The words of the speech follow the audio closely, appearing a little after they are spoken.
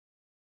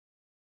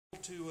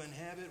to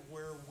inhabit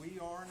where we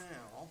are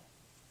now,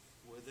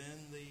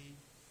 within the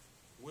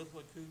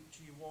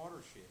Withlacoochee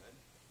Watershed,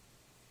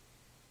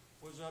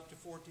 was up to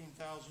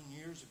 14,000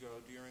 years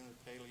ago during the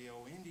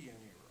Paleo-Indian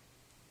era.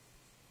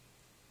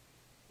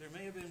 There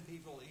may have been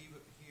people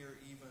here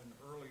even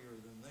earlier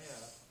than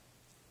that.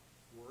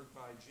 Work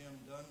by Jim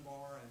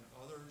Dunbar and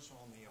others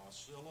on the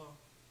Oscilla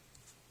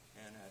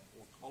and at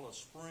Wakulla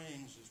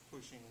Springs is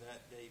pushing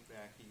that date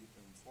back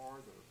even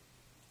farther.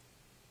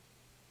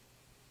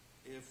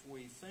 If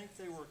we think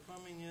they were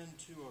coming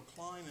into a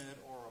climate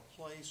or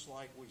a place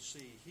like we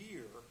see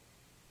here,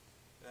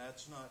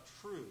 that's not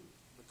true.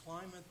 The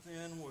climate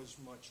then was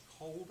much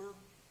colder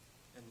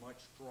and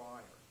much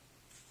drier.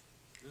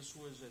 This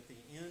was at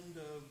the end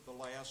of the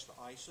last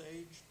ice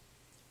age.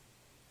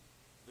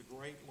 The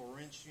Great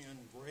Laurentian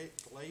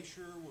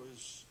Glacier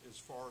was as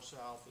far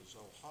south as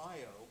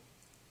Ohio.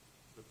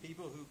 The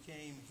people who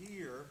came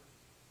here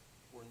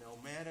were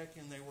nomadic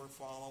and they were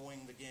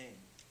following the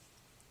game.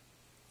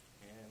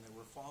 And they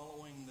were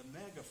following the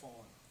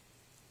megafauna,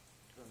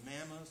 the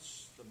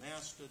mammoths, the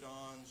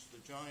mastodons, the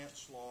giant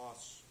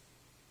sloths,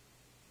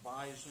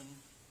 bison,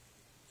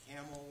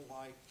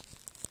 camel-like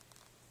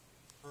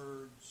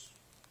herds,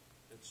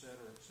 etc.,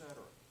 etc.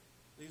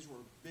 These were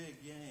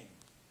big game.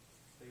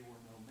 They were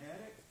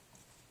nomadic,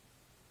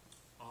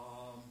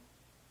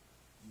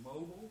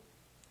 mobile.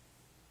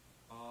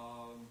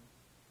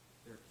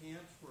 Their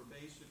camps were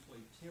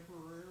basically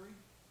temporary.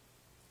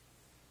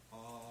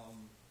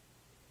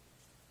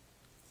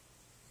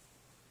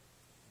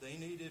 They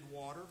needed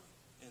water,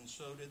 and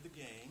so did the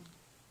game.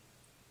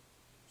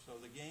 So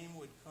the game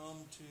would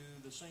come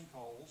to the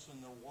sinkholes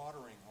and the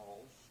watering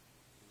holes.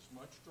 It was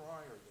much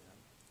drier then.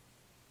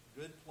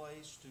 Good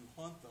place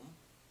to hunt them.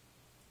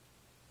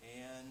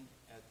 And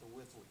at the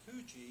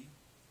Withlacoochee,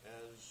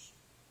 as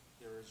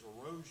there is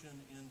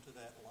erosion into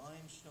that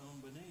limestone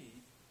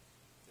beneath,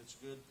 it's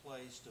a good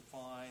place to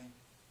find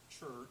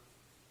chert,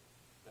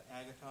 the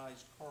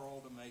agatized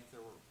coral to make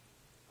their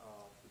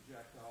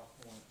projectile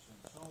points,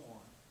 and so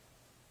on.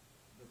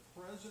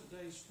 The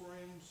present-day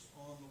springs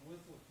on the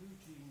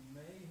Withlacoochee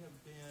may have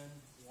been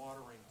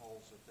watering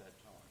holes at that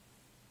time.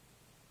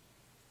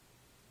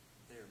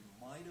 There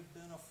might have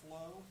been a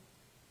flow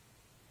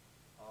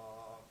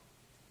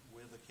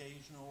with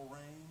occasional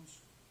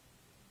rains,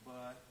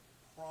 but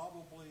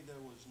probably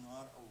there was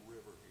not a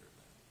river here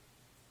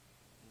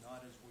then,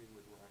 not as we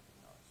would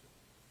recognize it.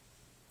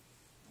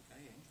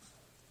 Okay, Angel.